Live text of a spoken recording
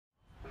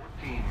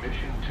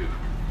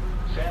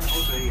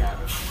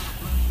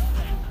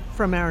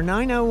From our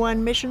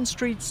 901 Mission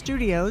Street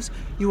studios,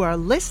 you are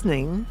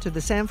listening to the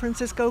San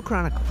Francisco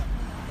Chronicle.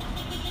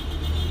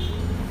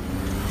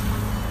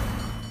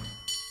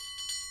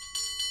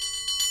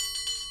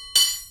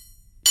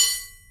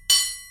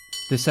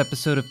 This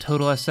episode of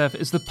Total SF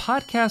is the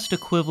podcast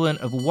equivalent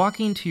of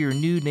walking to your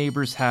new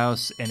neighbor's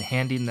house and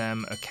handing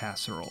them a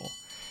casserole.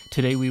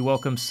 Today we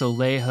welcome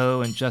Soleil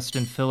Ho and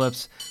Justin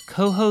Phillips,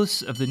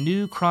 co-hosts of the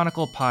new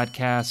Chronicle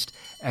podcast,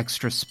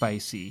 Extra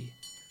Spicy.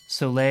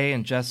 Soleil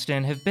and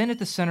Justin have been at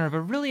the center of a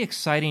really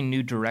exciting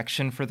new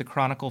direction for the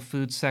Chronicle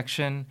food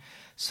section.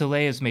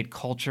 Soleil has made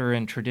culture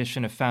and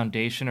tradition a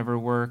foundation of her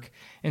work,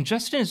 and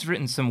Justin has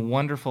written some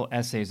wonderful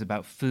essays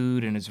about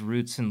food and his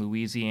roots in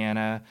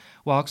Louisiana,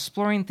 while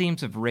exploring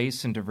themes of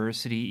race and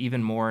diversity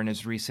even more in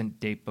his recent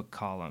Datebook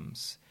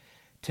columns.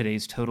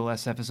 Today's Total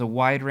SF is a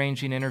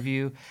wide-ranging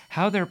interview,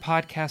 how their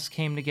podcasts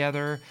came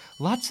together,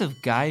 lots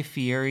of Guy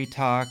Fieri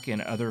talk,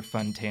 and other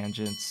fun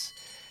tangents.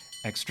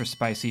 Extra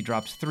Spicy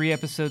dropped 3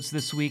 episodes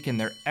this week, and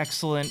they're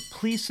excellent.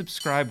 Please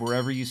subscribe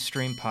wherever you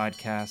stream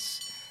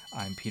podcasts.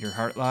 I'm Peter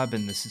Hartlaub,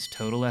 and this is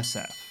Total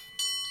SF.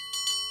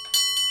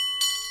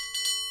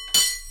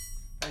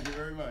 Thank you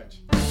very much.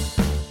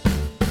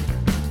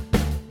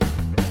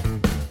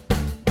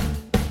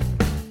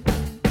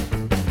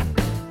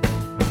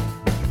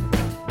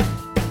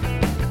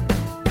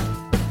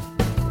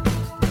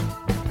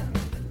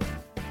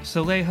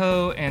 Soleil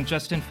Ho and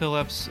Justin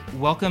Phillips,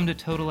 welcome to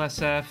Total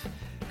SF.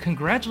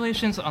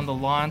 Congratulations on the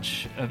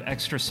launch of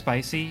Extra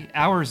Spicy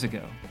hours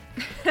ago.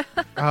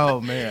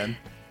 Oh, man.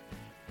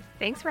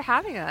 Thanks for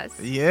having us.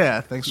 Yeah,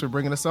 thanks for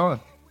bringing us on.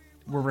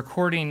 We're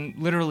recording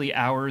literally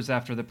hours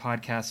after the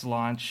podcast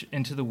launch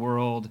into the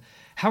world.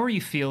 How are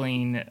you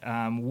feeling?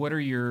 What are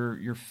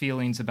your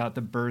feelings about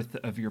the birth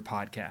of your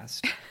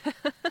podcast?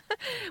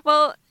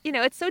 Well,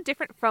 it's so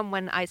different from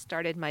when I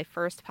started my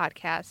first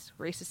podcast,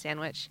 Racist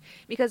Sandwich,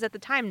 because at the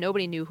time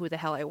nobody knew who the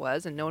hell I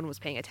was and no one was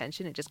paying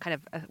attention. It just kind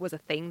of was a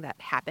thing that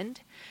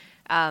happened.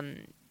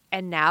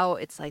 And now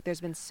it's like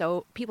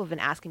people have been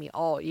asking me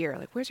all year,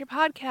 like, where's your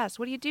podcast?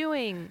 What are you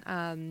doing?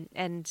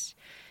 And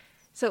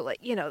so,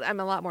 I'm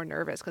a lot more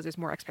nervous because there's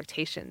more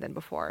expectation than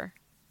before.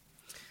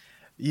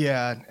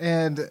 Yeah,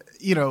 and,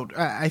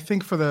 I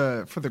think for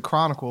the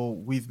Chronicle,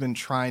 we've been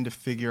trying to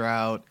figure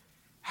out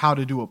how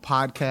to do a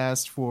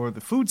podcast for the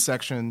food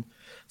section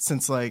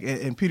since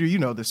and Peter, you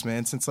know this,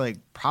 man, since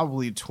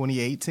probably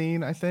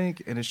 2018, I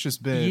think. And it's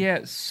just been.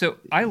 Yeah. So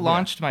I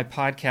launched my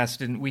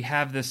podcast and we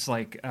have this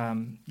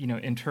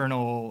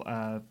internal,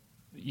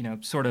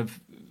 sort of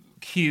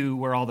queue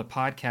where all the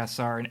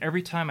podcasts are. And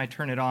every time I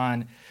turn it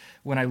on,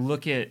 when I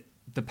look at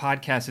the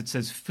podcast, it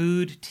says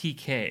Food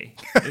TK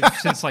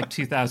since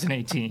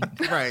 2018.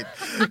 Right.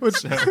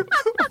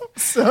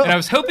 And I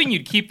was hoping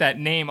you'd keep that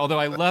name, although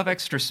I love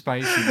Extra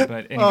Spicy.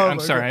 But anyway, I'm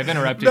sorry, I've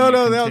interrupted you.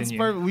 No, that's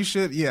perfect. We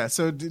should, yeah.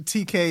 So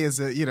TK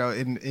is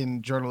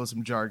in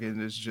journalism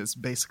jargon is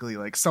just basically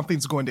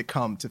something's going to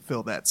come to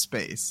fill that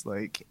space,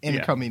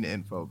 incoming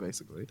info,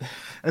 basically.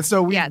 And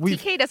so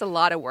TK does a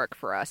lot of work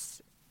for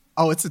us.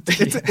 Oh, it's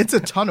a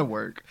ton of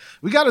work.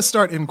 We got to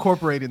start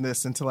incorporating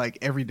this into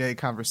everyday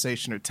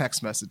conversation or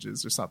text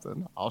messages or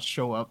something. I'll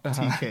show up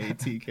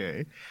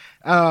TK.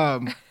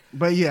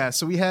 But yeah,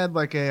 so we had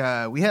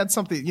we had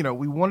something,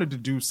 we wanted to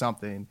do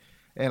something,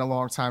 and a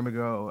long time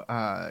ago,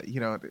 I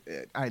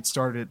had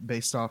started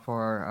based off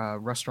our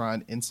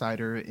restaurant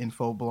insider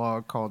info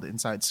blog called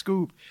Inside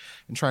Scoop,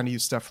 and trying to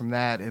use stuff from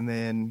that, and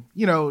then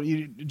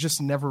you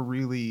just never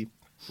really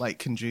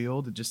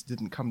congealed. It just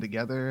didn't come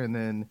together, and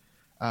then.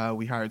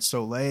 We hired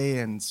Soleil,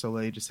 and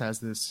Soleil just has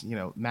this,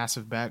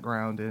 massive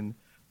background in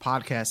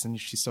podcasting, and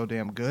she's so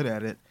damn good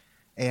at it.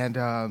 And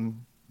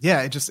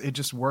it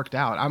just worked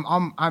out.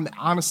 I'm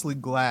honestly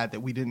glad that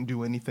we didn't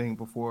do anything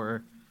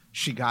before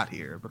she got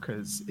here,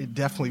 because it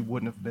definitely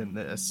wouldn't have been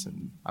this,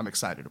 and I'm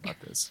excited about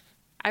this.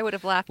 I would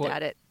have laughed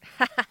at it.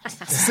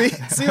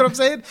 See what I'm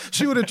saying?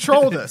 She would have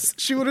trolled us.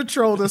 She would have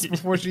trolled us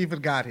before she even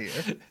got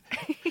here.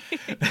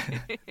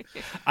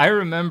 I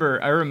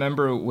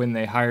remember when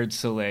they hired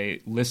Soleil,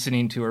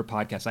 listening to her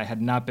podcast. I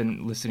had not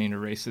been listening to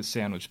Racist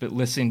Sandwich, but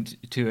listened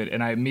to it,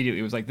 and I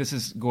immediately was like, this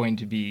is going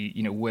to be,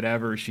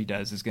 whatever she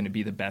does is going to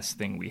be the best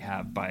thing we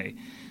have by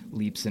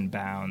leaps and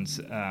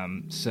bounds.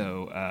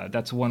 So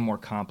that's one more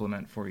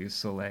compliment for you,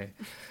 Soleil.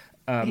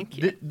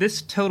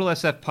 This Total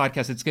SF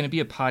podcast, it's going to be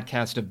a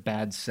podcast of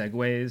bad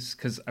segues,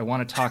 because I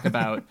want to talk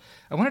about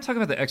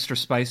the Extra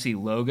Spicy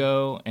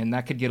logo, and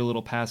that could get a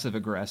little passive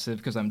aggressive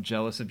because I'm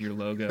jealous of your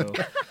logo.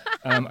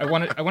 I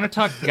want to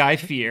talk Guy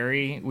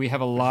Fieri. We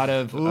have a lot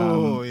of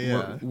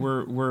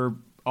we're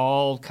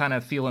all kind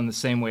of feeling the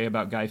same way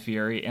about Guy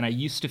Fieri, and I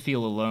used to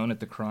feel alone at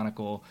the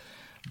Chronicle,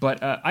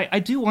 but I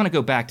do want to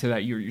go back to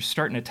that. You're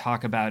starting to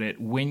talk about it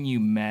when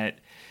you met.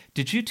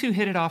 Did you two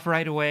hit it off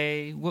right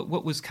away?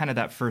 What was kind of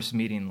that first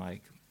meeting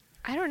like?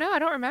 I don't know. I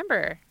don't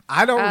remember.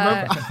 I don't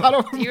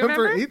remember. Do you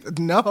remember? Either.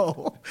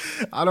 No.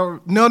 I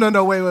don't.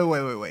 No.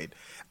 Wait.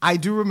 I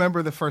do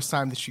remember the first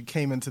time that she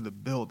came into the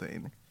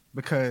building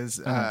because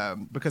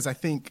I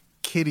think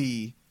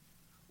Kitty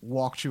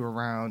walked you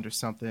around or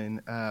something.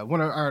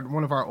 One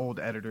of our old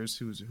editors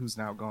who's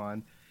now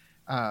gone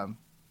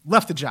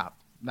left the job.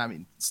 I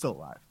mean, still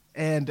alive.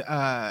 And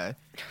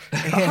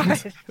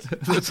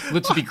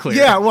let's be clear.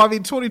 Yeah, well, I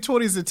mean,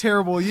 2020 is a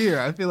terrible year.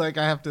 I feel like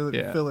I have to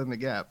fill in the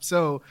gap.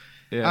 So,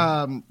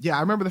 I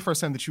remember the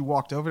first time that you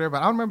walked over there, but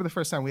I don't remember the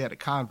first time we had a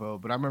convo.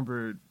 But I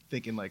remember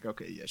thinking like,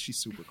 okay, yeah, she's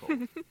super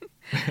cool.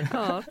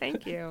 Oh,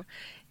 thank you.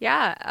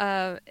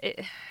 Yeah,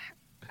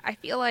 I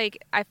feel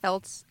like I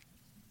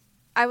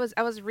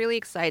was really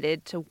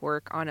excited to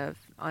work on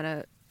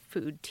a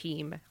food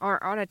team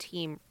or on a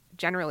team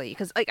generally,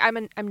 because like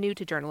I'm new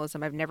to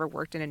journalism. I've never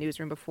worked in a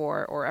newsroom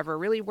before or ever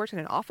really worked in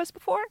an office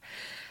before.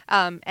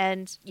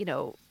 And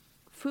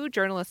food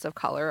journalists of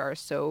color are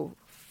so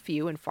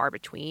few and far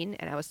between,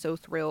 and I was so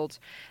thrilled,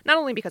 not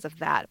only because of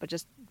that, but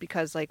just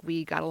because like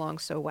we got along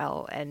so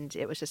well, and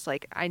it was just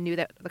like I knew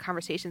that the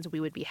conversations we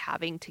would be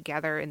having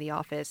together in the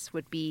office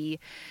would be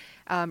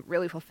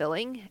really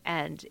fulfilling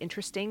and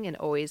interesting and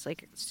always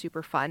like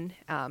super fun.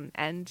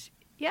 And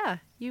yeah,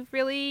 you've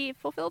really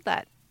fulfilled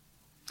that.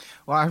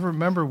 Well, I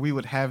remember we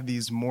would have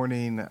these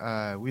morning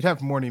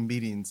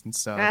meetings and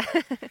stuff.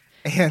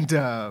 And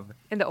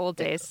in the old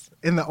days.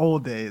 In the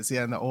old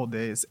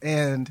days.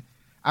 And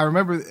I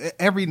remember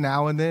every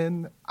now and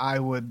then I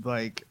would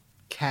like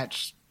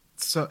catch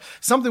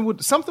something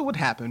would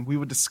happen. We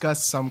would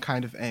discuss some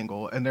kind of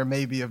angle, and there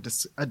may be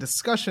a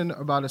discussion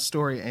about a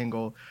story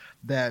angle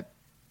that,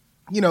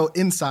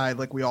 inside,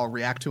 like we all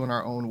react to in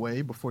our own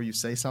way before you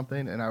say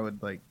something. And I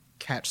would like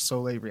catch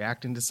Soleil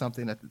reacting to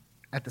something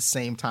at the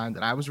same time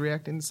that I was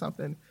reacting to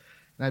something.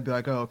 And I'd be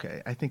like, oh,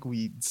 okay, I think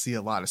we see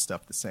a lot of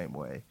stuff the same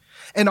way.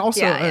 And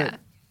also,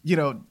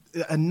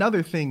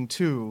 another thing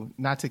too,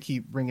 not to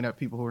keep bringing up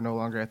people who are no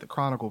longer at the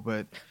Chronicle,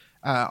 but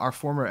our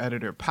former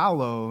editor,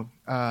 Paolo,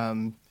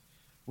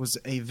 was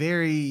a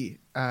very,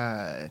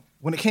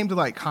 when it came to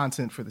like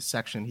content for the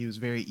section, he was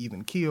very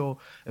even keel.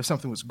 If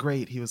something was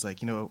great, he was like,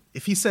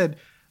 if he said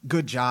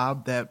good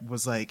job, that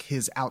was like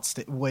his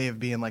way of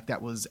being like,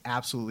 that was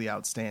absolutely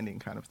outstanding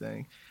kind of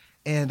thing.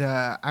 And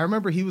I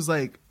remember he was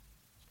like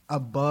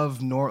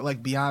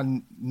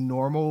beyond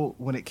normal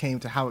when it came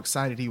to how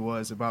excited he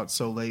was about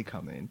Soleil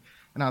coming.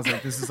 And I was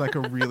like, this is like a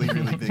really,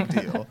 really big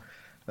deal.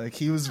 Like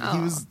he was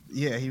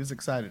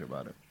excited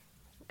about it.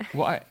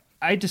 Well,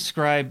 I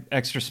describe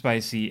Extra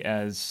Spicy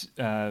as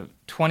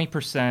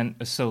 20%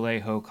 a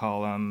Soleil Ho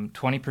column,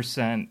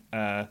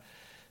 20%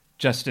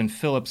 Justin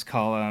Phillips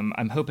column.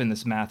 I'm hoping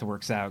this math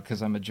works out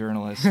because I'm a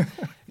journalist.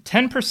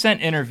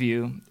 10%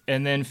 interview,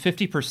 and then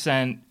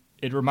 50%,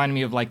 it reminded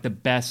me of like the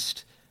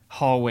best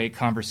hallway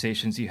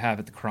conversations you have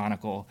at the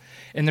Chronicle.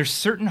 And there's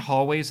certain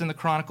hallways in the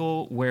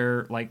Chronicle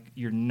where like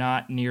you're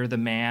not near the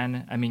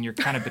man. I mean, you're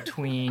kind of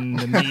between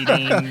the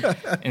meeting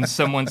and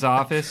someone's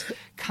office,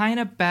 kind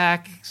of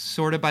back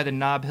sort of by the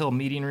Nob Hill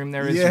meeting room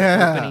there as you're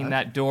opening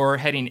that door,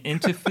 heading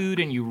into food,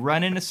 and you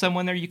run into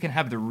someone there, you can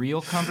have the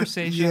real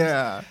conversations.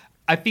 Yeah.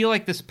 I feel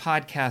like this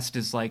podcast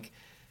is like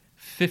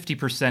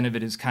 50% of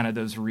it is kind of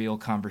those real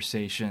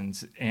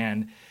conversations.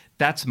 And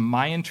that's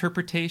my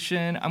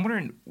interpretation. I'm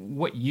wondering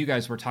what you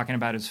guys were talking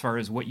about as far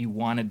as what you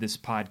wanted this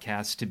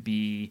podcast to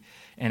be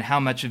and how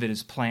much of it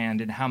is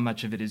planned and how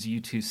much of it is you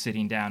two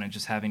sitting down and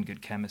just having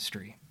good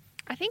chemistry.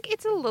 I think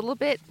it's a little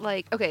bit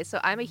like, okay,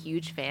 so I'm a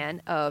huge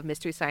fan of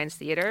Mystery Science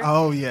Theater.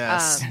 Oh,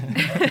 yes.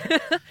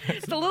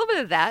 It's a little bit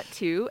of that,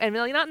 too. And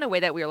really not in a way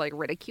that we're, like,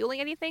 ridiculing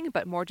anything,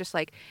 but more just,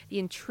 like, the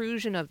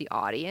intrusion of the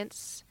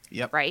audience.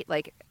 Yep. Right?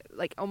 Like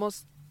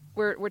almost,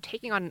 we're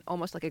taking on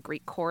almost like a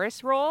Greek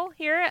chorus role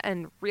here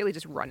and really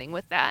just running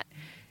with that.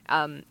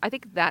 I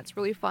think that's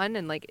really fun.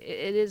 And, like,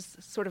 it is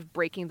sort of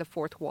breaking the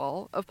fourth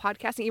wall of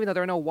podcasting, even though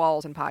there are no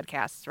walls in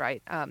podcasts,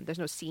 right? There's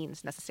no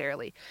scenes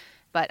necessarily.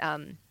 But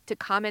to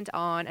comment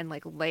on and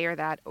like layer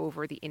that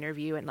over the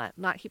interview and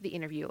not keep the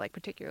interview like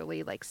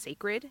particularly like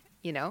sacred,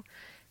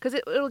 because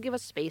it'll give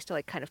us space to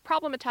like kind of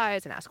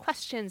problematize and ask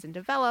questions and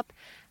develop.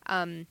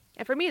 And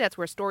for me, that's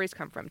where stories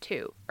come from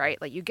too,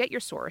 right? Like you get your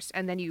source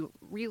and then you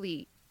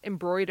really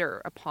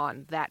embroider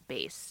upon that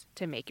base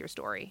to make your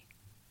story.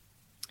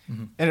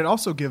 Mm-hmm. And it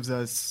also gives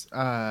us,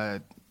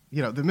 the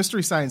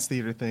Mystery Science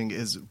Theater thing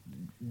is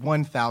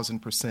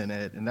 1000%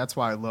 it. And that's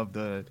why I love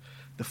the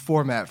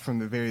format from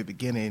the very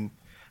beginning.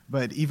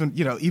 But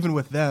even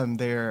with them,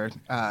 they're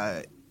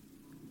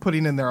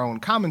putting in their own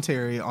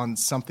commentary on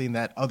something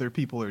that other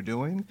people are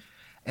doing.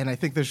 And I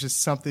think there's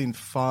just something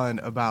fun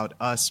about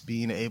us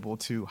being able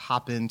to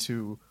hop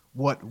into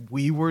what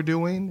we were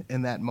doing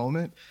in that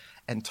moment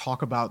and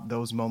talk about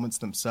those moments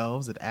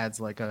themselves. It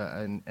adds like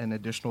an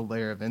additional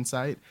layer of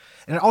insight.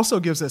 And it also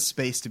gives us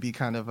space to be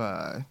kind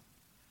of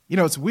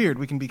it's weird.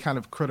 We can be kind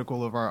of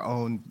critical of our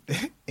own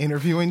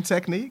interviewing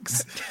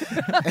techniques.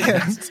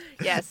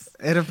 Yes.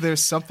 And if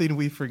there's something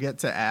we forget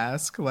to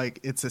ask, like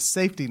it's a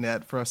safety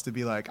net for us to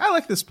be like, I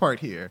like this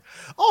part here.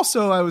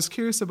 Also, I was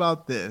curious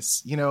about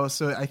this,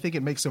 so I think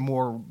it makes a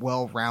more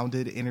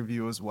well-rounded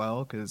interview as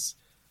well because,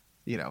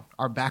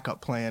 our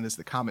backup plan is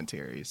the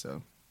commentary.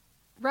 So.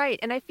 Right.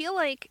 And I feel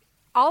like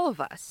all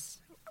of us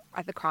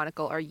at the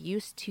Chronicle are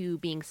used to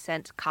being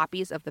sent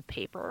copies of the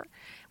paper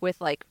with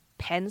like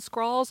pen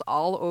scrawls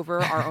all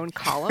over our own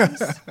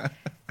columns.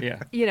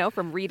 Yeah. You know,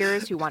 from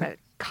readers who want to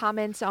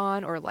comment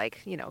on or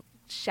like, you know,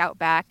 shout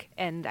back.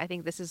 And I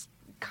think this is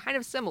kind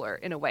of similar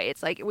in a way.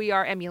 It's like we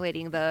are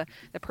emulating the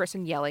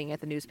person yelling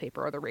at the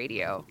newspaper or the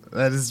radio.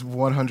 That is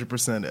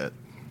 100% it.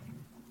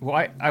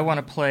 Well, I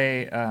want to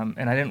play,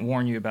 and I didn't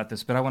warn you about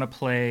this, but I want to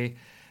play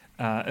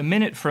a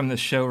minute from the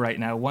show right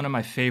now. One of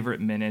my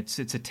favorite minutes.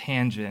 It's a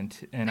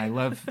tangent, and I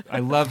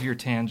love your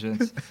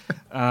tangents.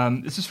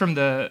 This is from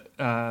the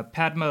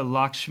Padma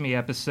Lakshmi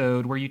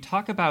episode where you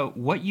talk about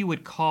what you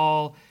would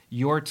call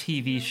your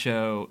TV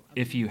show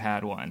if you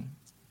had one.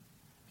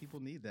 People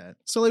need that.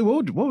 So, like,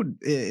 what would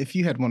if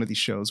you had one of these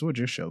shows? What would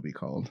your show be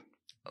called?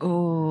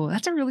 Oh,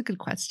 that's a really good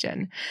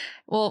question.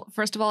 Well,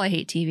 first of all, I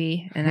hate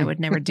TV and I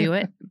would never do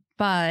it.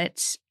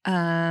 But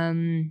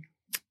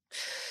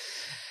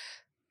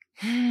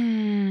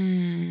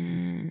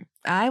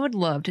I would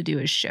love to do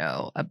a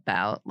show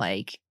about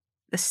like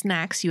the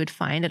snacks you would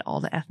find at all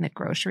the ethnic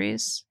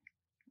groceries.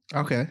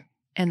 Okay.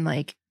 And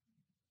like,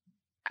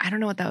 I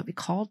don't know what that would be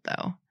called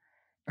though.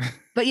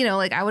 But, you know,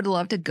 like I would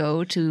love to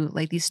go to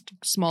like these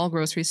small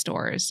grocery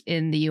stores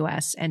in the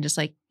US and just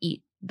like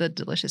eat the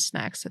delicious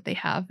snacks that they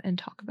have and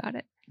talk about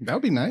it. That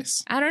would be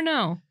nice. I don't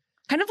know.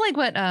 Kind of like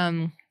what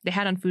they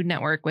had on Food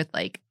Network with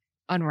like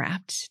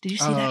Unwrapped. Did you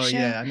see that show? Oh,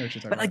 yeah, I know what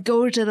you're talking But about. like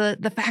go to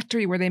the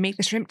factory where they make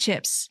the shrimp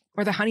chips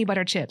or the honey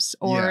butter chips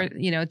or, Yeah.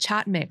 you know,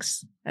 Chat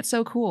Mix. That's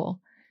so cool.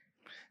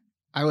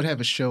 I would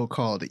have a show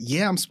called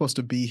Yeah, I'm Supposed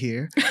to Be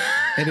Here.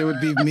 And it would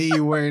be me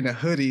wearing a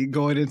hoodie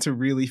going into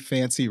really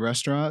fancy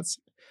restaurants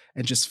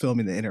and just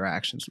filming the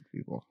interactions with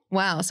people.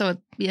 Wow. So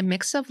it'd be a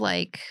mix of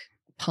like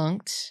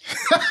Punked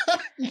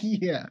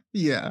Yeah.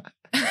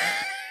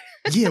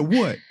 Yeah,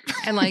 what?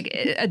 and like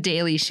a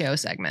daily show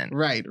segment.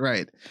 Right.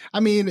 I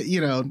mean,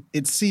 you know,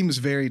 it seems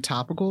very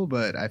topical,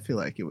 but I feel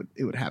like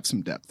it would have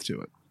some depth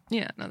to it.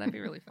 Yeah. No, that'd be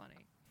really funny.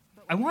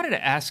 I wanted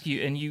to ask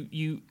you, and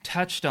you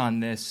touched on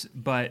this,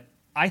 but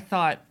I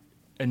thought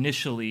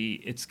initially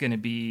it's going to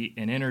be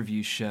an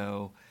interview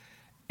show,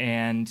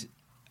 and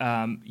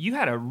you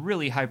had a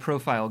really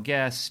high-profile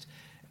guest,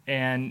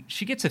 and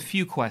she gets a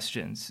few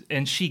questions,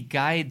 and she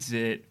guides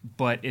it,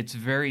 but it's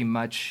very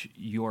much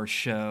your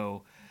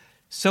show.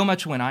 So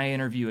much when I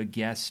interview a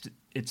guest,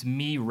 it's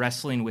me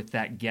wrestling with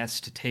that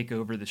guest to take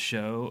over the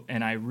show,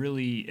 and I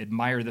really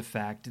admire the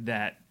fact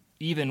that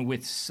even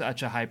with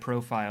such a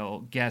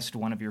high-profile guest,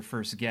 one of your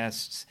first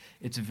guests,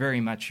 it's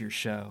very much your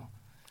show.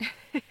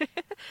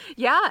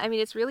 Yeah, I mean,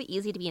 it's really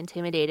easy to be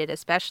intimidated,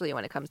 especially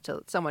when it comes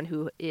to someone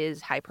who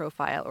is high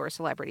profile or a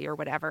celebrity or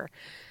whatever.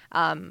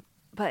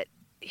 But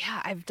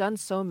yeah, I've done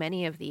so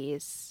many of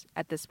these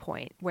at this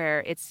point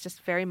where it's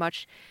just very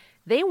much,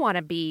 they want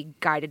to be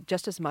guided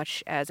just as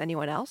much as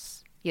anyone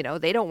else. You know,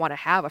 they don't want to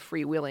have a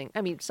freewheeling.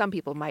 I mean, some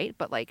people might,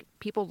 but like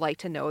people like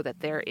to know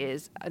that there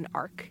is an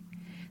arc,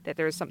 that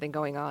there is something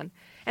going on.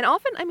 And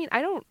often, I mean,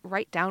 I don't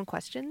write down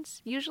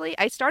questions usually.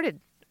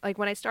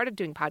 When I started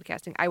doing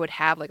podcasting, I would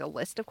have like a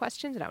list of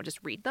questions and I would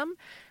just read them.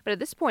 But at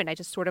this point, I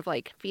just sort of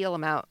like feel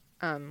them out,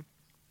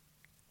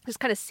 just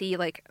kind of see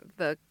like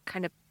the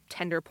kind of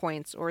tender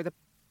points or the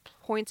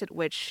points at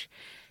which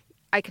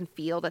I can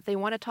feel that they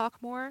want to talk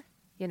more,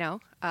 you know?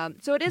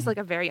 So it is like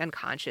a very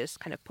unconscious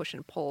kind of push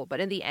and pull. But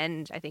in the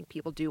end, I think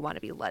people do want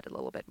to be led a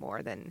little bit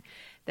more than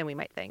we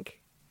might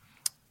think.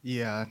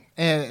 Yeah.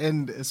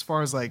 And as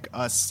far as like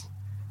us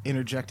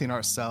interjecting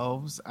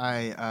ourselves,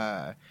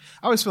 I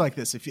always feel like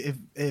this: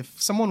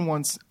 if someone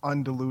wants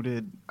an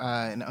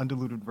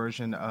undiluted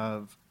version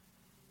of,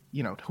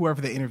 you know,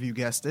 whoever the interview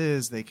guest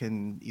is, they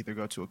can either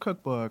go to a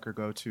cookbook or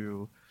go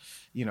to,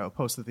 you know, a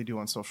post that they do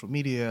on social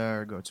media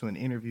or go to an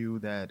interview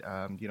that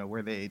you know,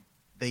 where they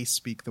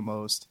speak the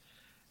most.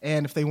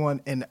 And if they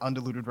want an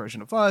undiluted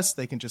version of us,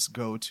 they can just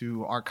go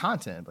to our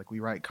content. Like we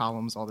write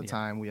columns all the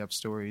time, we have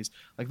stories.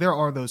 Like there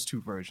are those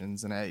two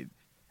versions, and I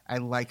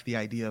like the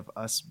idea of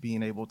us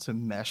being able to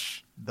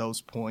mesh those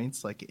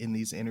points, like in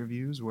these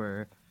interviews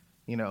where,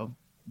 you know,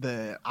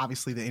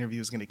 obviously the interview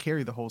is going to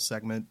carry the whole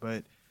segment,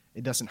 but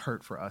it doesn't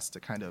hurt for us to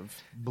kind of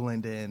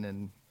blend in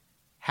and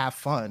have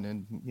fun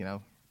and, you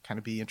know, kind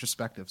of be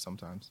introspective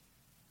sometimes.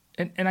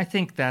 And I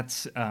think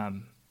that's,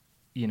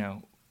 you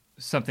know,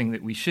 something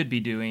that we should be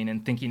doing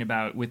and thinking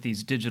about with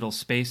these digital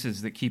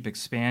spaces that keep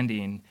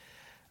expanding.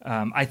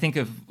 I think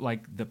of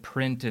like the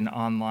print and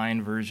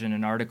online version,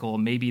 an article,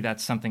 maybe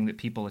that's something that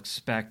people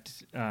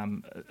expect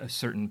a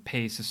certain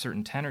pace, a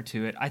certain tenor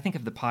to it. I think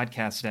of the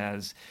podcast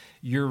as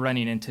you're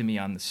running into me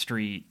on the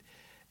street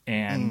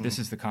and this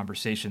is the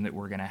conversation that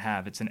we're going to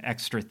have. It's an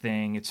extra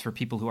thing. It's for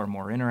people who are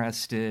more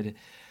interested.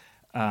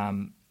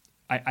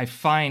 I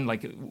find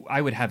like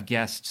I would have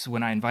guests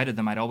when I invited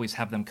them, I'd always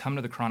have them come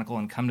to the Chronicle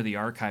and come to the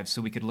archive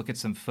so we could look at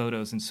some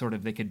photos and sort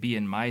of they could be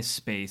in my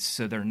space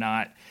so they're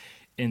not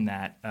in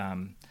that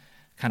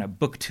kind of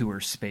book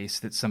tour space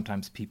that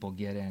sometimes people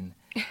get in.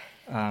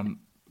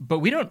 But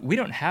we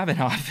don't have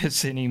an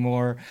office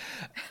anymore.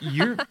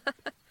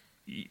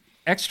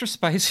 Extra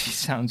Spicy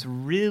sounds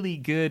really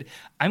good.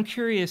 I'm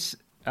curious,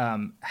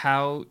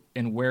 how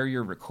and where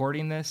you're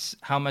recording this.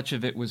 How much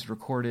of it was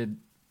recorded,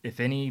 if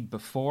any,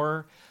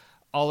 before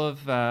all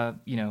of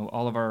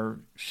our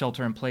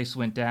shelter in place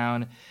went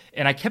down?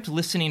 And I kept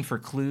listening for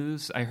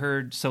clues. I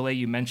heard, Soleil,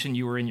 you mentioned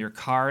you were in your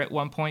car at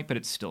one point, but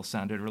it still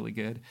sounded really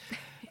good.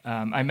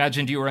 I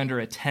imagined you were under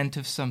a tent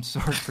of some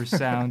sort for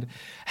sound.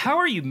 How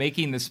are you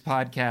making this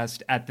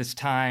podcast at this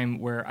time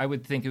where I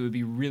would think it would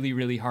be really,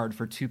 really hard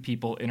for two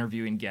people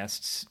interviewing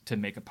guests to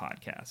make a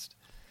podcast?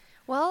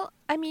 Well,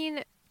 I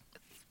mean,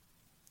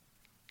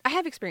 I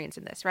have experience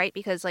in this, right?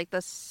 Because like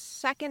the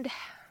second,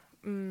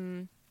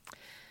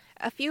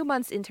 a few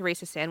months into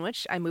Racist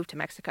Sandwich, I moved to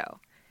Mexico.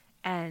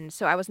 And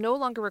so I was no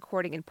longer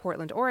recording in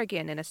Portland,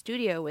 Oregon in a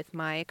studio with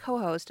my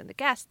co-host and the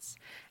guests.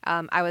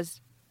 I was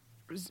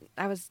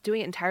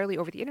doing it entirely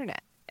over the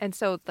internet. And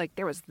so like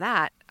there was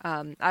that.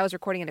 I was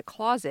recording in a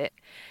closet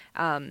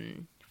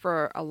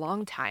for a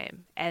long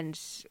time. And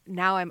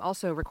now I'm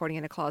also recording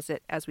in a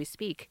closet as we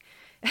speak.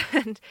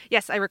 And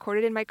yes, I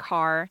recorded in my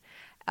car.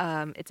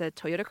 It's a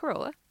Toyota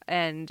Corolla,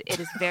 and it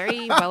is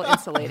very well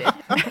insulated.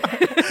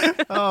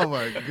 Oh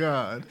my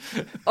God.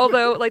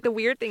 Although, like, the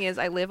weird thing is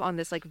I live on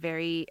this, like,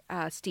 very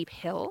steep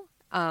hill.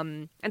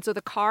 And so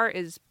the car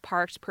is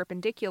parked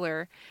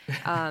perpendicular.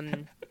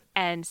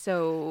 And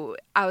so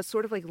I was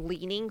sort of, like,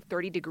 leaning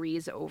 30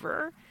 degrees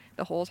over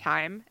the whole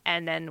time.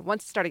 And then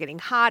once it started getting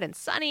hot and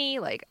sunny,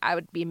 like, I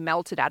would be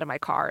melted out of my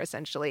car,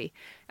 essentially.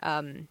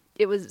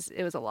 It was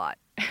a lot.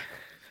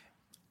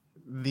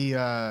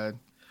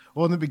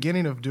 Well, in the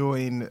beginning of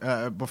doing,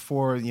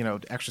 before,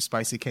 Extra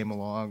Spicy came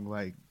along,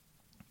 like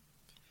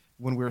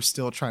when we were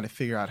still trying to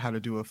figure out how to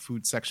do a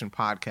food section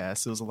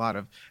podcast, there was a lot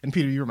of, and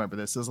Peter, you remember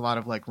this, there was a lot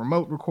of like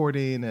remote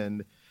recording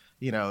and,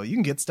 you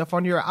can get stuff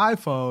on your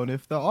iPhone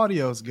if the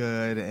audio's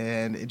good.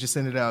 And it just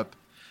ended up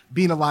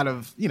being a lot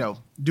of,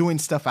 doing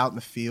stuff out in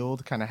the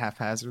field kind of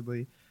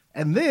haphazardly.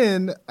 And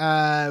then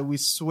we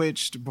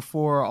switched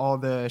before all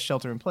the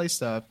shelter in place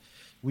stuff.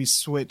 We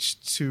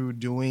switched to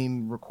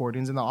doing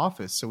recordings in the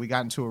office. So we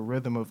got into a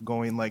rhythm of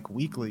going like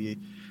weekly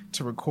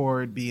to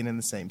record, being in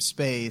the same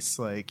space,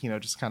 like,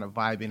 just kind of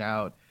vibing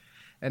out.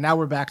 And now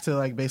we're back to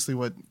like basically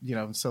what,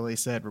 Soleil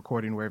said,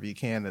 recording wherever you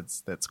can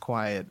that's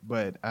quiet.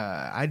 But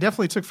I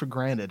definitely took for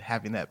granted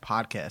having that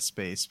podcast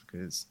space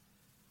because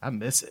I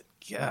miss it.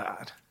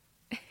 God.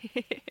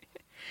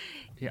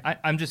 Yeah,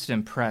 I'm just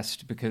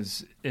impressed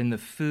because in the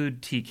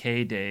food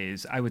TK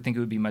days, I would think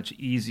it would be much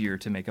easier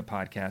to make a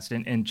podcast.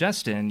 And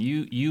Justin,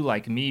 you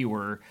like me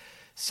were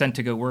sent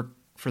to go work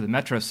for the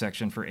Metro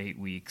section for 8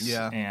 weeks.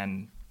 Yeah.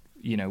 And,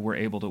 we're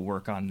able to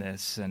work on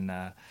this. And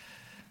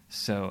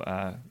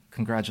so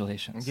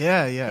congratulations.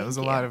 Yeah. It was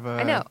Thank a you. lot of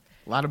I know.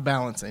 a lot of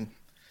balancing.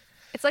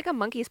 It's like a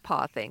monkey's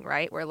paw thing,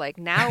 right? Where like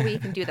now we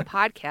can do the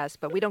podcast,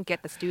 but we don't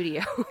get the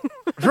studio.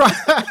 Right.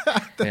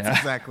 That's Yeah.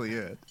 exactly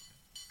it.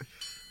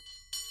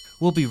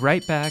 We'll be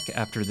right back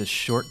after this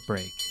short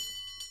break.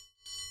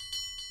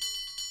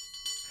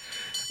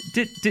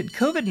 Did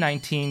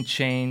COVID-19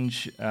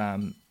 change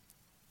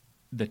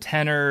the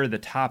tenor, the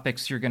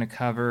topics you're going to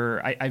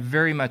cover? I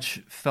very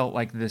much felt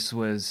like this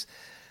was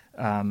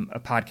a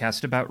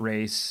podcast about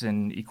race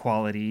and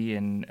equality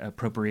and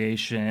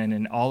appropriation,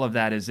 and all of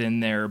that is in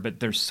there, but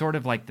there's sort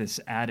of like this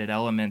added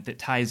element that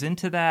ties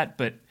into that,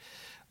 but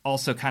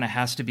also kind of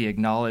has to be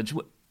acknowledged.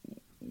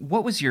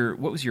 What was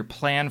your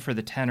plan for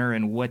the tenor,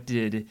 and what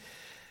did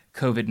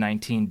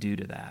COVID-19 do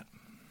to that?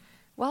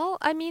 Well,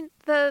 I mean,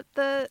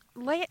 the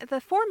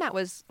format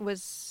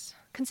was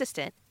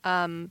consistent,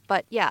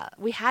 but yeah,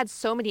 we had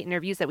so many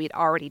interviews that we'd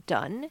already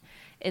done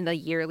in the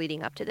year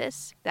leading up to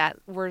this that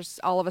were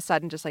all of a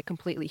sudden just like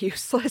completely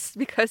useless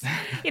because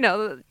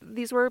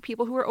these were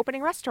people who were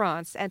opening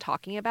restaurants and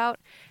talking about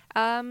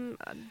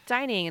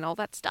dining and all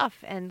that stuff,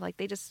 and like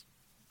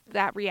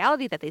that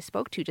reality that they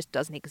spoke to just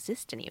doesn't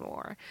exist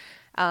anymore.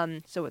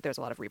 So there's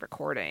a lot of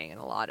re-recording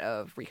and a lot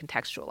of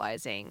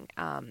recontextualizing.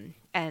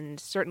 And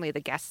certainly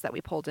the guests that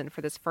we pulled in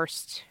for this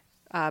first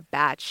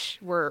batch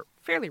were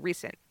fairly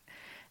recent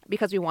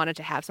because we wanted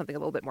to have something a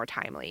little bit more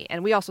timely.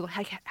 And we also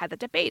had the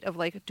debate of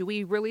like, do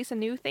we release a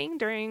new thing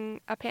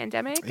during a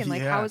pandemic? And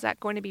like, how is that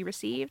going to be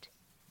received?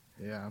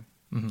 Yeah.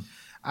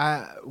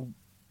 Mm-hmm.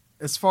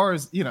 As far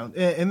as,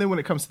 and then when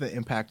it comes to the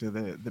impact of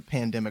the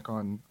pandemic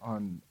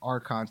on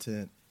our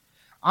content,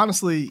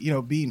 honestly,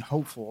 being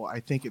hopeful, I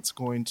think it's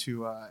going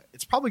to,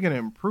 it's probably going to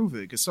improve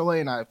it, because Soleil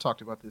and I have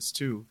talked about this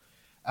too.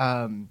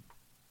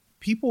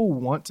 People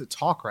want to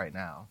talk right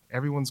now.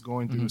 Everyone's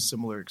going through a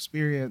similar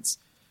experience.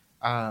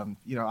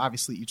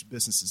 Obviously each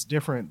business is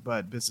different,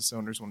 but business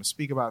owners want to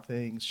speak about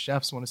things.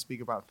 Chefs want to speak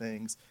about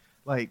things.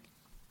 Like,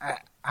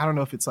 I don't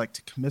know if it's like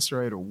to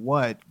commiserate or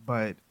what,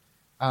 but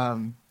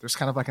there's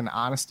kind of like an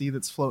honesty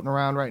that's floating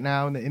around right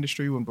now in the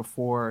industry, when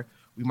before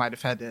we might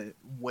have had to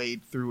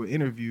wade through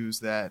interviews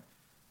that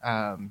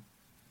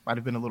might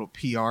have been a little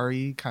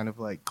PR-y, kind of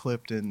like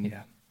clipped and,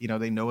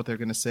 they know what they're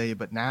going to say.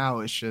 But now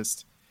it's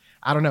just,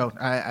 I don't know.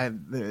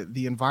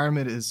 The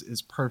environment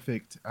is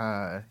perfect,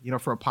 for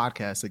a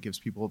podcast that gives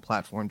people a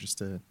platform just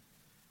to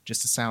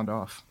sound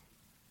off.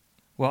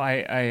 Well,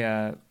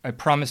 I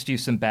promised you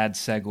some bad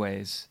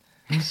segues.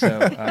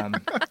 So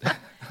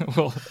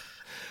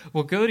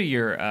we'll go to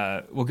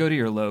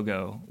your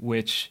logo,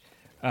 which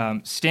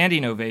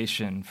standing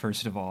ovation.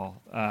 First of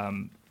all,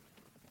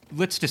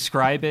 let's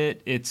describe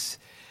it. It's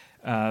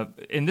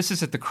and this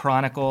is at the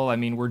Chronicle. I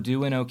mean, we're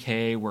doing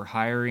okay. We're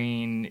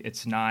hiring.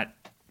 It's not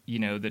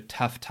the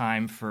tough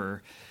time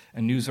for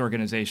a news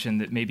organization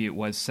that maybe it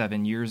was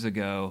 7 years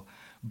ago.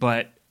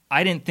 But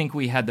I didn't think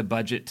we had the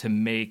budget to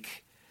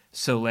make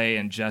Soleil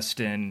and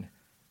Justin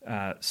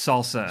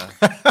salsa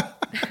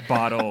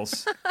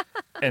bottles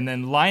and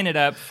then line it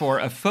up for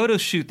a photo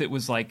shoot that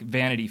was like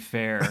Vanity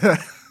Fair.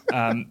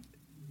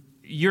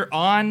 You're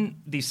on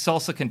these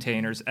salsa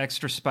containers,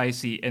 extra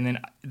spicy, and then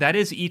that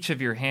is each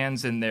of your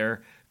hands in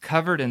there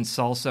covered in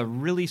salsa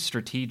really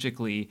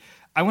strategically.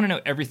 I want to know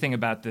everything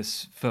about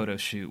this photo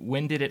shoot.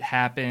 When did it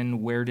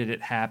happen? Where did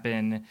it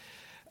happen?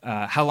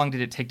 How long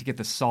did it take to get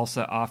the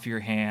salsa off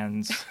your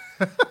hands?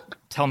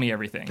 Tell me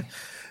everything.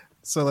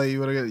 So, like, you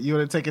want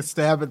to take a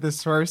stab at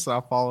this first?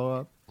 I'll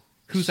follow up.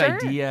 Whose Sure.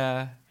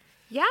 idea?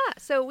 Yeah,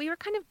 so we were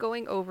kind of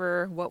going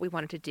over what we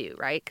wanted to do,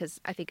 right? Because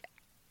I think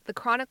the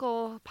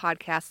Chronicle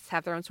podcasts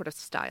have their own sort of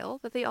style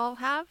that they all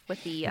have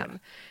with the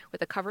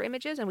cover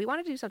images, and we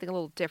wanted to do something a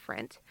little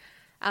different.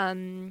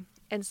 And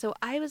so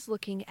I was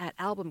looking at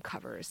album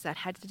covers that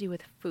had to do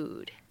with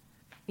food,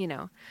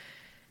 and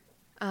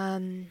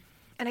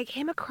I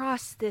came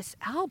across this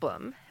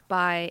album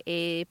by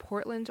a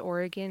Portland,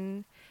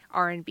 Oregon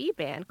R&B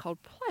band called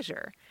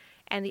Pleasure.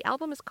 And the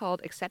album is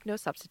called Accept No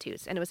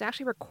Substitutes. And it was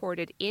actually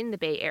recorded in the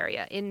Bay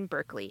Area, in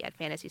Berkeley, at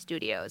Fantasy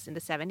Studios in the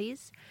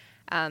 70s.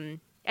 And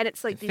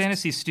it's like these...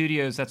 Fantasy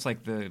Studios, that's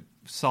like the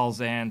Saul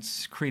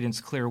Zaentz,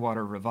 Creedence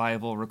Clearwater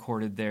Revival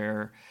recorded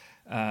there.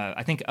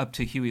 I think up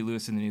to Huey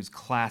Lewis and the News,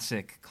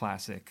 classic.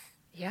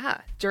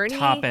 Yeah, Journey,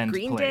 Top end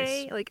Green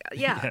place. Day,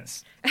 yeah.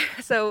 Yes.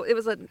 So it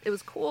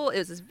was cool. It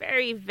was this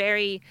very,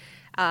 very,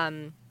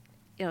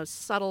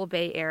 subtle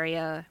Bay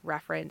Area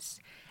reference.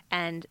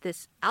 And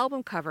this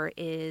album cover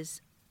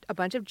is a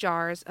bunch of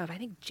jars of, I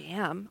think,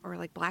 jam or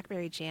like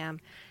blackberry jam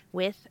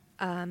with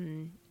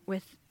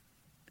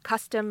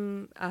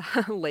custom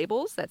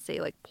labels that say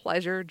like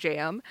Pleasure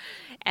Jam.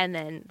 And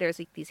then there's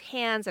like these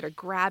hands that are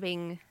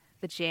grabbing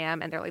the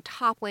jam and they're like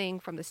toppling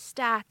from the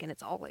stack and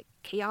it's all like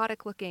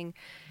chaotic looking.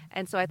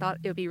 And so I thought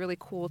it would be really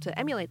cool to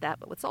emulate that,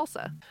 but with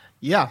salsa.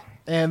 Yeah.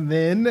 And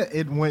then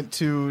it went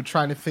to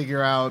trying to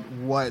figure out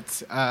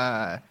what...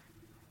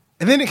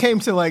 And then it came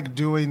to like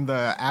doing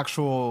the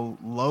actual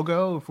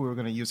logo, if we were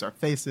going to use our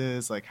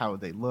faces, like how would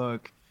they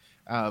look,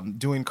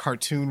 doing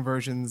cartoon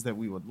versions that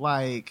we would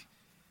like,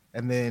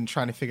 and then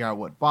trying to figure out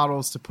what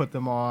bottles to put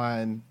them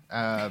on.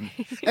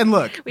 And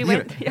look, we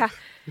went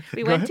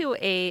to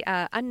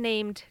a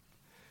unnamed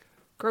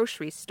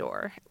grocery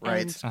store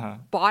Right.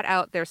 and bought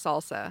out their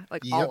salsa,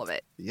 like all of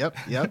it. Yep.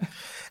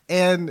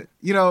 And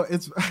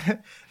it's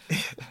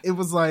it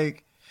was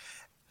like,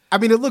 I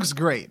mean, it looks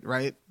great,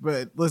 right?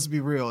 But let's be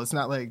real. It's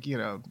not like,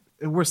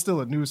 we're still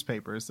a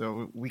newspaper,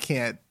 so we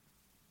can't,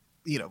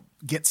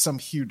 get some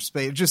huge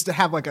space just to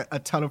have like a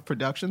ton of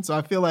production. So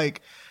I feel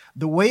like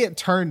the way it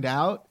turned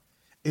out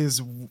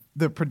is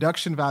the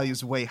production value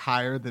is way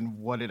higher than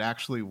what it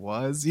actually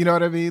was. You know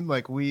what I mean?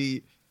 Like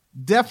we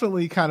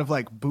definitely kind of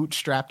like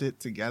bootstrapped it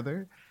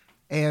together.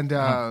 And,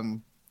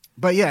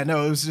 but yeah,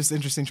 no, it was just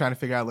interesting trying to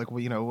figure out like,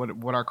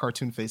 what our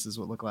cartoon faces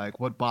would look like,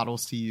 what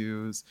bottles to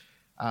use.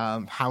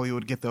 How we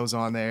would get those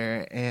on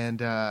there. And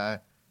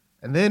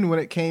then when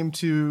it came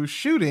to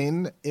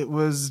shooting, it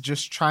was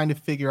just trying to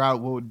figure out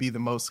what would be the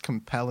most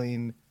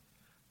compelling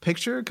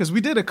picture. Because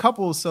we did a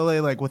couple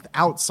Soleil like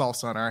without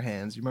salsa on our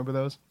hands. You remember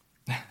those?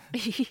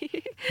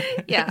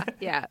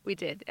 Yeah, we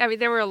did. I mean,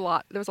 there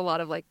was a lot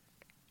of like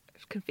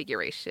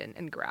configuration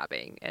and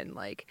grabbing and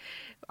like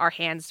our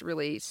hands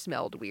really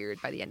smelled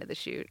weird by the end of the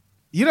shoot.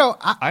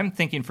 I'm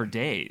thinking for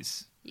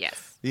days.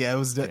 Yes. Yeah, it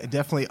was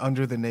definitely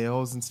under the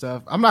nails and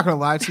stuff. I'm not going to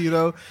lie to you,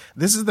 though.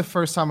 This is the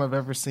first time I've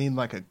ever seen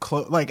like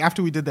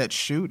after we did that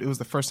shoot, it was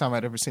the first time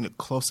I'd ever seen a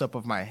close-up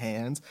of my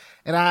hands.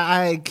 And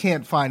I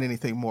can't find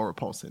anything more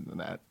repulsive than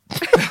that.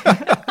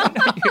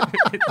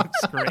 It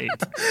looks great.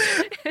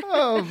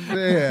 Oh,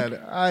 man.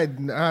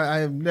 I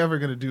am never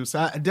going to do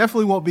so. I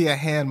definitely won't be a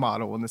hand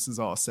model when this is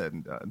all said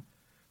and done.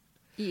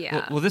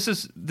 Yeah. Well, this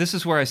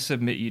is where I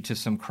submit you to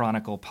some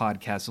Chronicle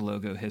podcast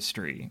logo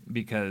history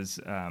because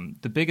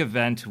the big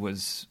event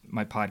was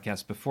my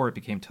podcast before it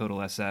became Total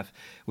SF,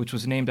 which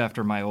was named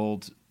after my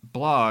old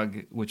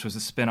blog, which was a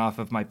spinoff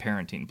of my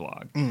parenting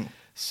blog.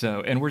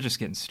 So, and we're just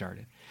getting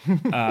started.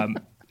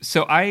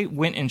 So I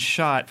went and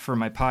shot for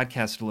my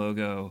podcast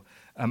logo.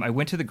 I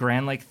went to the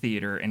Grand Lake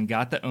Theater and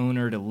got the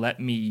owner to let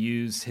me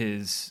use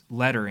his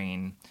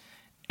lettering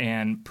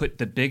and put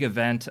the big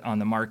event on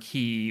the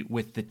marquee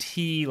with the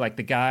T, like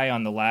the guy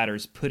on the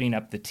ladders putting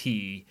up the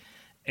T,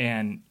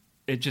 and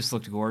it just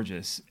looked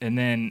gorgeous. And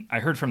then I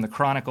heard from the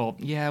Chronicle,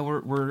 yeah,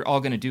 we're all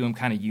going to do them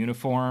kind of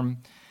uniform,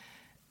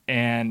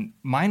 and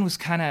mine was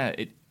kind of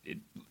it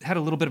had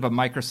a little bit of a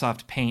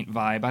Microsoft Paint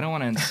vibe. I don't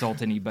want to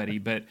insult anybody,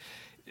 but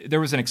there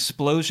was an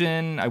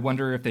explosion. I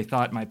wonder if they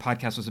thought my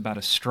podcast was about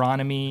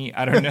astronomy.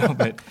 I don't know,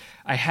 but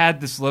I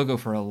had this logo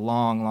for a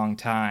long, long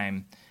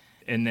time.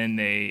 And then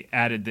they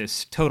added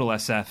this Total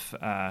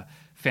SF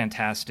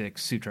fantastic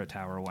Sutro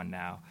Tower one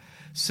now.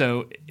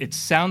 So it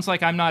sounds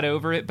like I'm not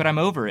over it, but I'm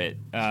over it.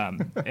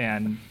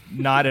 And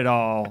not at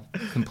all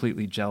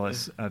completely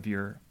jealous of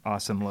your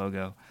awesome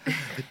logo.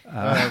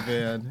 Oh,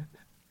 man.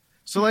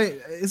 So,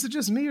 like, is it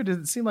just me, or did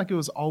it seem like it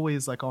was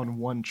always, like, on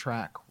one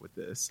track with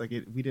this? Like,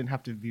 we didn't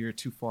have to veer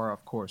too far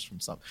off course from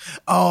something.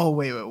 Oh,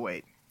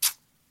 wait.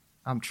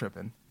 I'm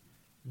tripping.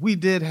 We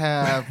did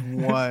have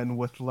one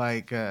with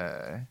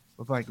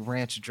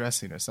ranch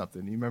dressing or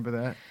something. You remember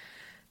that?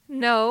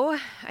 No,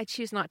 I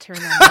choose not to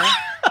remember.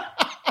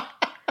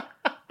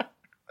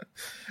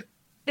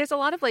 There's a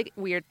lot of like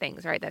weird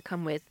things, right, that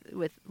come with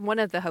one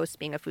of the hosts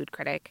being a food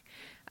critic.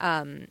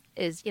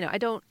 Is, you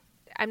know,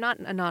 I'm not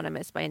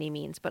anonymous by any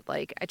means, but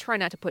like I try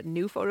not to put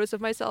new photos of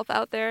myself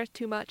out there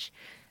too much.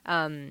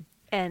 And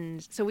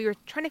so we were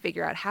trying to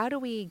figure out, how do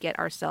we get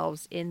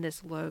ourselves in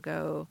this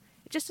logo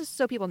just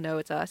so people know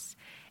it's us.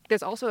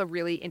 There's also a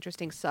really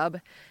interesting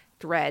sub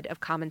thread of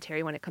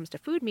commentary when it comes to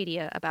food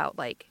media about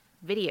like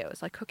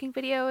videos, like cooking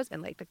videos,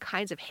 and like the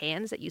kinds of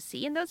hands that you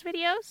see in those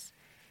videos.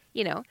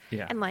 You know,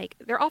 yeah. And like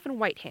they're often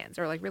white hands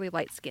or like really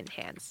light skinned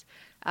hands.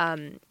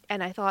 And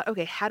I thought,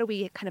 okay, how do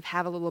we kind of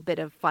have a little bit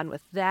of fun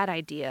with that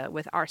idea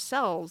with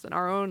ourselves and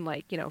our own,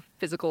 like, you know,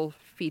 physical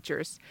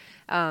features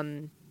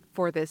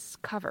for this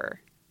cover?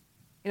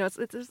 You know,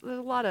 there's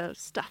a lot of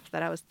stuff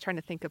that I was trying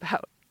to think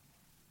about.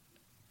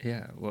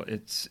 Yeah, well,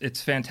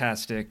 it's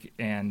fantastic,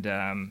 and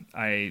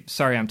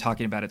sorry I'm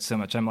talking about it so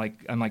much. I'm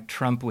like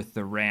Trump with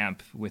the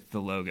ramp with the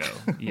logo,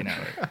 you know.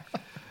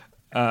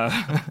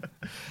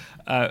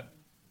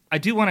 I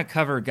do want to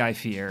cover Guy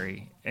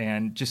Fieri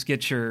and just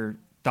get your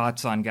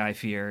thoughts on Guy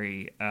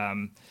Fieri.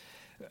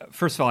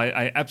 First of all,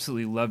 I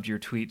absolutely loved your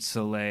tweet,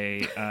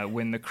 Soleil,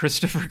 when the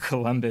Christopher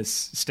Columbus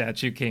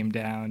statue came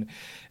down.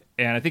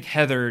 And I think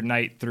Heather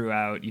Knight threw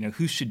out, you know,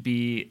 who should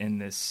be in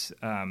this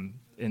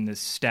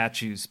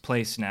statue's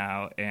place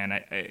now. And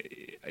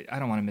I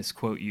don't want to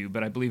misquote you,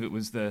 but I believe it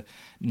was the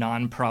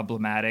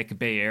non-problematic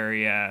Bay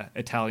Area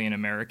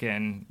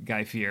Italian-American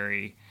Guy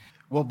Fieri.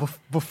 Well,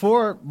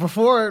 before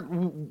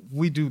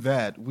we do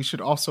that, we should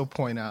also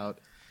point out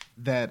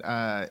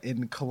that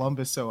in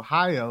Columbus,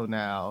 Ohio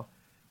now,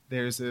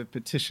 there's a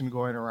petition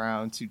going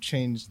around to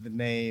change the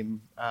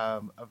name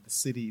of the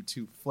city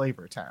to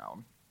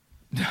Flavortown,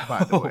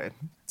 by the way.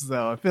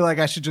 So I feel like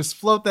I should just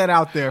float that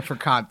out there for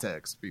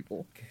context,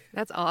 people.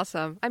 That's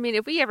awesome. I mean,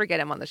 if we ever get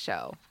him on the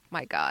show,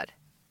 my God,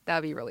 that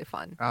would be really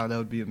fun. Oh, that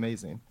would be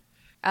amazing.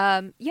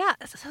 Yeah,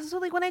 so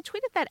like when I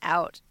tweeted that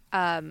out,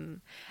 I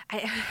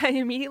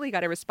immediately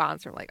got a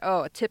response from like,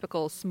 oh, a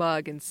typical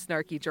smug and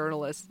snarky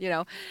journalist, you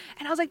know?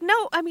 And I was like,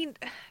 no, I mean,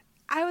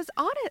 I was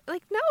on it.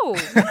 Like, no.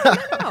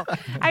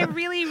 I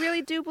really,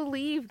 really do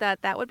believe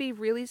that would be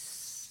really,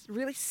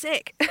 really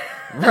sick.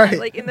 Right.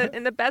 Like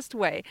in the best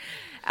way.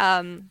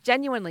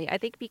 Genuinely, I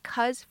think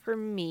because for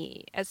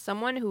me, as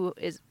someone who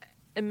is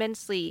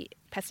immensely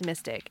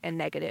pessimistic and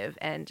negative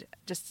and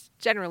just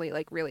generally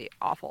like really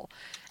awful,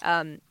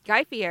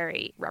 Guy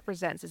Fieri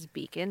represents this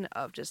beacon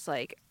of just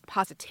like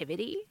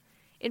positivity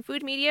in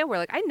food media, where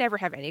like I never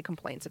have any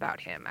complaints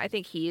about him. I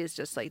think he is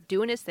just like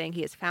doing his thing.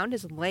 He has found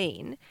his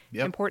lane,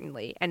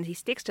 importantly, and he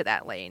sticks to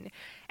that lane.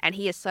 And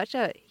he is such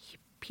a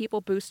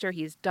people booster.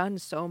 He's done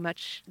so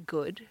much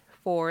good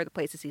for the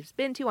places he's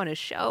been to on his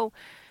show.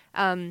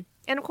 And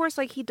of course,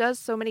 like he does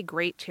so many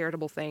great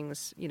charitable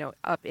things, you know,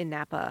 up in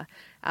Napa,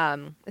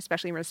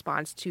 especially in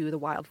response to the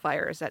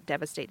wildfires that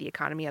devastate the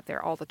economy up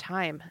there all the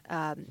time.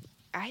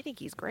 I think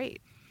he's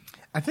great.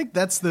 I think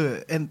that's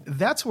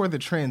where the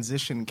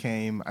transition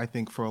came, I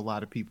think, for a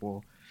lot of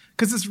people,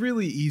 because it's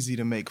really easy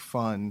to make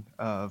fun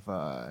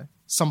of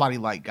somebody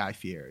like Guy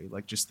Fieri,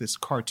 like just this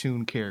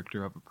cartoon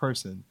character of a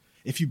person,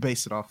 if you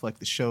base it off like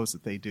the shows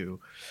that they do.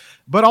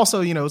 But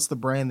also, you know, it's the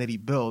brand that he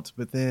built.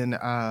 But then,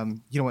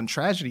 you know, when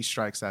tragedy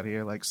strikes out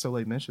here, like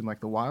Soleil mentioned,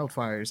 like the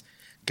wildfires,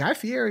 Guy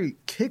Fieri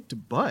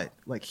kicked butt.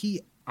 Like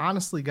he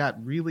honestly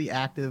got really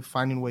active,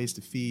 finding ways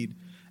to feed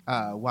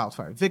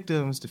wildfire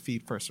victims, to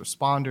feed first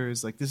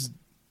responders. Like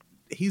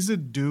he's a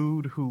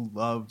dude who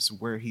loves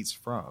where he's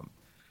from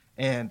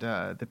and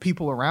the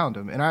people around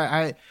him. And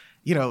I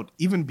you know,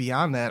 even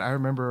beyond that, I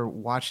remember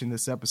watching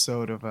this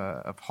episode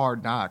of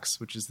Hard Knocks,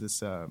 which is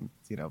this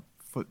you know,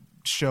 football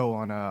show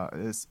on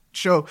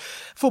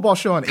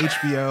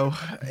HBO,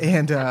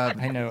 and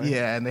I know it.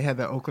 Yeah, and they had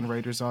the Oakland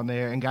Raiders on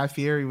there, and Guy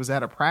Fieri was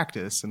at a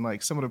practice, and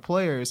like some of the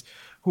players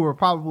who were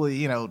probably,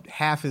 you know,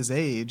 half his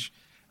age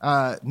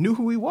knew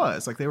who he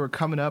was. Like they were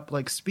coming up,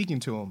 like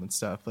speaking to him and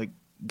stuff. Like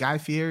Guy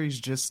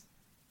Fieri's just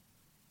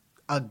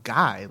a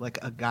guy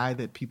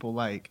that people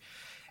like,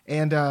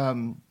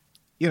 and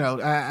you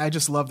know, I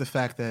just love the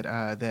fact that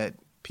that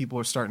people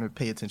are starting to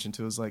pay attention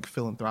to his like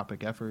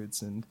philanthropic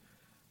efforts, and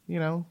you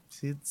know,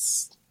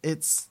 it's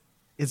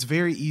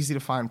very easy to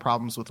find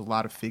problems with a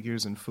lot of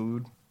figures in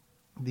food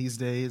these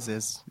days,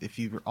 as if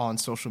you're on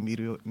social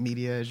media,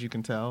 as you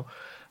can tell.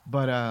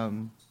 But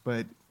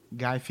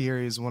Guy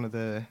Fieri is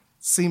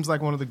seems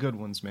like one of the good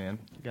ones, man.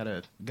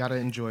 Gotta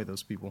enjoy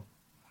those people.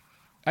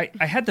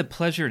 I had the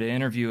pleasure to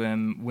interview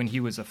him when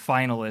he was a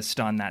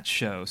finalist on that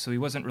show, so he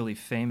wasn't really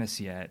famous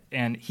yet.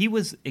 And he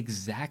was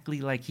exactly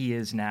like he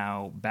is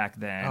now back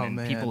then. Oh, and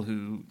man. people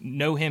who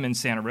know him in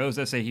Santa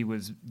Rosa say he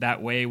was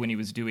that way when he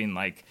was doing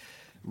like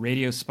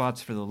radio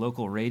spots for the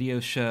local radio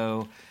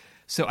show.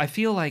 So I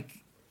feel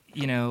like,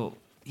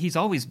 he's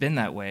always been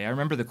that way. I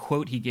remember the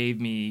quote he gave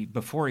me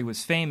before he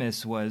was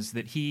famous was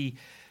that he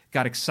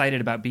got excited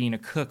about being a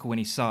cook when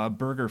he saw a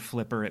burger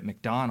flipper at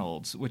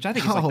McDonald's, which I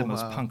think is like the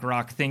most punk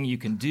rock thing you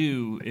can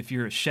do if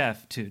you're a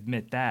chef, to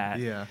admit that.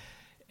 Yeah.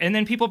 And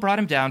then people brought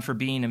him down for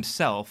being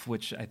himself,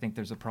 which I think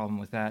there's a problem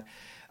with that.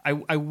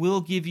 I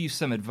will give you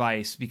some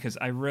advice because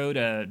I wrote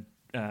a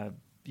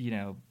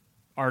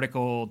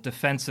article,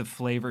 Defense of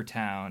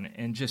Flavortown,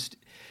 and just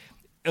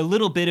a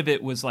little bit of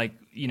it was like,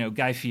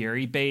 Guy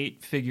Fieri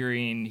bait,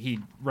 figuring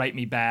he'd write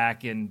me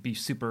back and be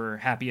super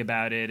happy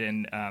about it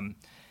and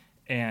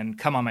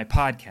come on my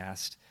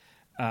podcast.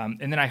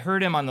 And then I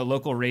heard him on the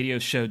local radio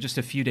show just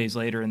a few days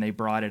later, and they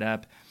brought it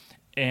up.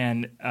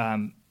 And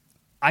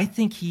I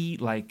think he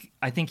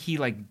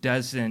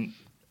doesn't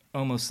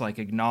almost like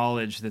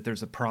acknowledge that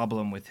there's a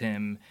problem with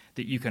him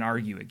that you can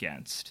argue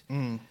against.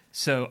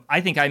 So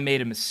I think I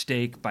made a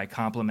mistake by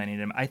complimenting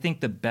him. I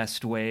think the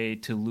best way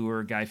to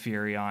lure Guy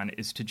Fieri on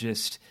is to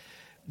just,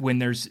 when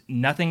there's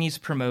nothing he's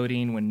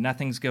promoting, when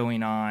nothing's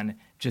going on,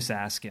 just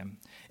ask him.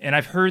 And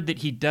I've heard that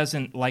he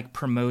doesn't like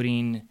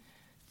promoting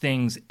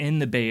things in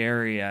the Bay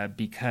Area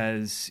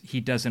because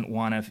he doesn't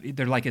want to,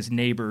 they're like his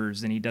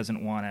neighbors, and he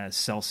doesn't want to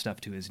sell stuff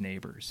to his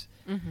neighbors.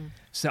 Mm-hmm.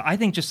 So I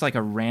think just like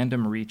a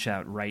random reach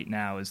out right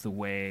now is the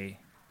way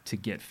to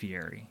get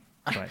Fieri.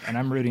 And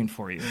I'm rooting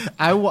for you.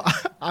 I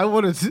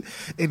want to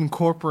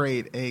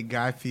incorporate a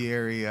Guy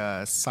Fieri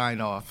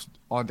sign off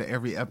onto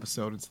every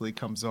episode until he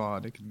comes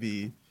on. It could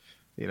be,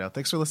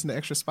 thanks for listening to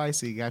Extra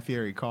Spicy. Guy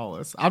Fieri, call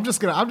us. I'm just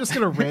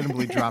gonna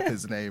randomly drop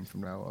his name from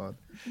now on.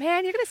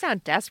 Man, you're gonna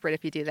sound desperate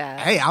if you do that.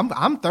 Hey,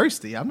 I'm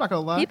thirsty. I'm not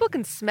gonna lie. People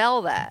can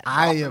smell that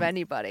off of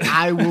anybody.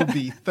 I will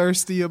be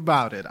thirsty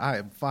about it. I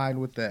am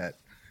fine with that.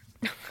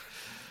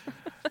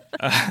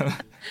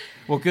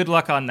 Well, good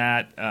luck on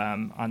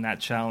that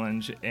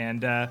challenge.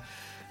 And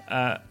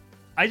I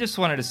just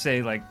wanted to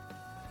say,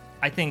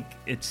 I think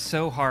it's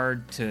so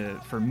hard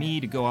for me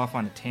to go off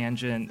on a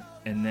tangent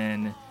and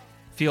then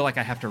feel like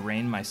I have to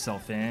rein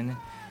myself in.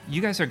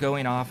 You guys are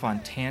going off on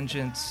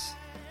tangents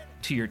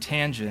to your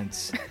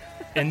tangents,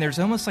 and there's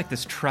almost like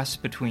this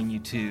trust between you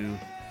two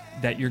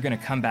that you're going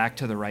to come back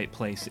to the right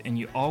place, and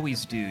you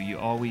always do. You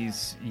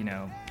always,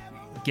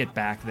 get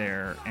back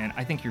there, and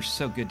I think you're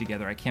so good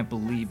together. I can't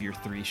believe you're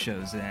 3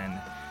 shows in,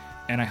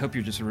 and I hope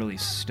you're just really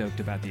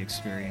stoked about the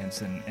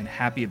experience and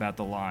happy about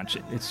the launch.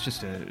 It's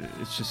just a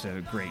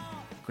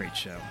great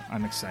show.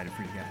 I'm excited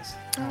for you guys.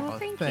 Oh,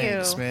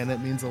 thanks, man.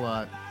 That means a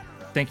lot.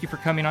 Thank you for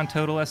coming on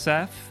Total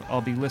SF. I'll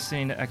be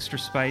listening to Extra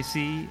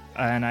Spicy,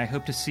 and I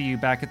hope to see you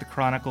back at the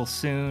Chronicle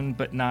soon,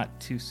 but not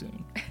too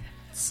soon.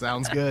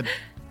 Sounds good.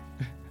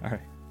 All right.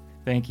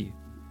 Thank you.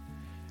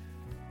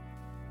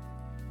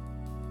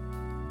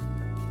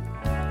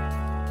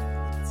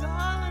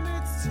 Darling,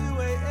 it's 2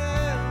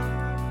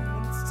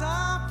 a.m. when it's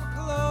time for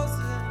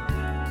closing.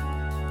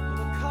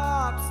 The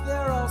cops,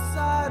 they're all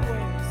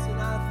sideways,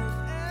 and I think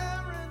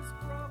Aaron's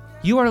broken.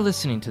 You are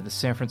listening to the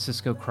San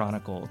Francisco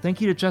Chronicle.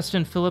 Thank you to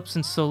Justin Phillips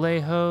and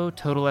Solejo.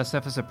 Total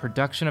SF is a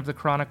production of the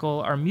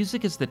Chronicle. Our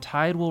music is The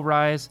Tide Will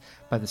Rise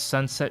by the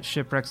Sunset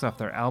Shipwrecks off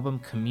their album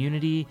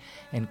Community,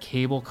 and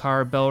Cable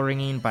Car Bell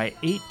Ringing by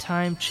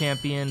 8-time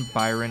champion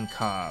Byron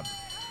Cobb.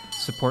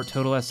 Support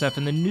Total SF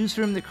in the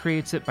newsroom that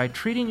creates it by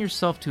treating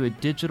yourself to a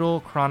digital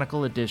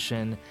Chronicle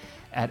edition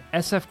at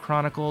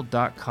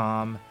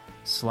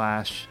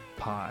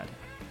sfchronicle.com/pod.